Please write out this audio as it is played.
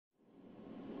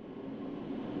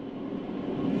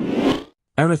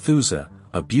Arethusa,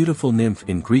 a beautiful nymph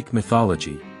in Greek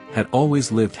mythology, had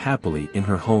always lived happily in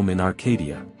her home in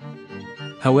Arcadia.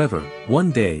 However,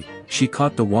 one day, she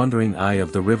caught the wandering eye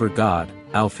of the river god,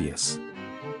 Alpheus.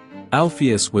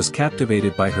 Alpheus was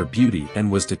captivated by her beauty and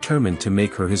was determined to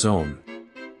make her his own.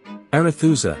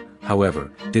 Arethusa,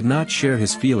 however, did not share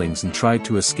his feelings and tried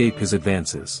to escape his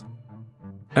advances.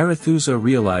 Arethusa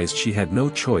realized she had no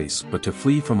choice but to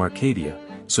flee from Arcadia,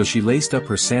 so she laced up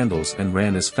her sandals and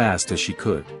ran as fast as she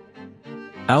could.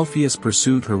 Alpheus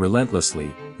pursued her relentlessly,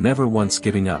 never once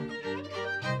giving up.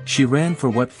 She ran for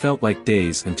what felt like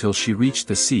days until she reached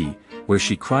the sea, where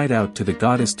she cried out to the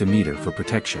goddess Demeter for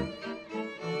protection.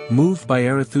 Moved by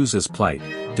Arethusa's plight,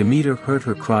 Demeter heard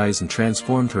her cries and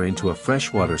transformed her into a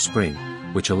freshwater spring,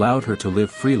 which allowed her to live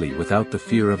freely without the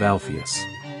fear of Alpheus.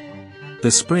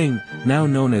 The spring, now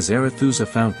known as Arethusa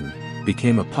Fountain,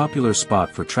 became a popular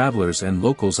spot for travelers and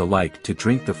locals alike to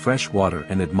drink the fresh water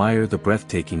and admire the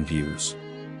breathtaking views.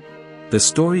 The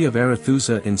story of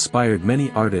Arethusa inspired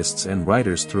many artists and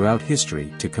writers throughout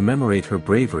history to commemorate her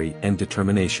bravery and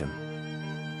determination.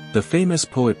 The famous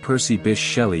poet Percy Bysshe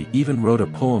Shelley even wrote a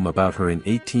poem about her in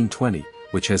 1820,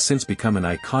 which has since become an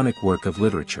iconic work of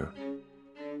literature.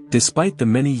 Despite the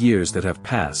many years that have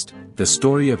passed, the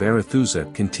story of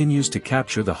Arethusa continues to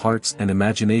capture the hearts and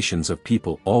imaginations of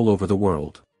people all over the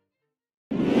world.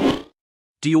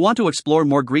 Do you want to explore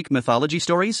more Greek mythology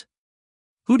stories?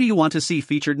 Who do you want to see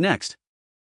featured next?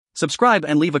 Subscribe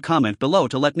and leave a comment below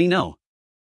to let me know.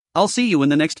 I'll see you in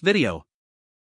the next video.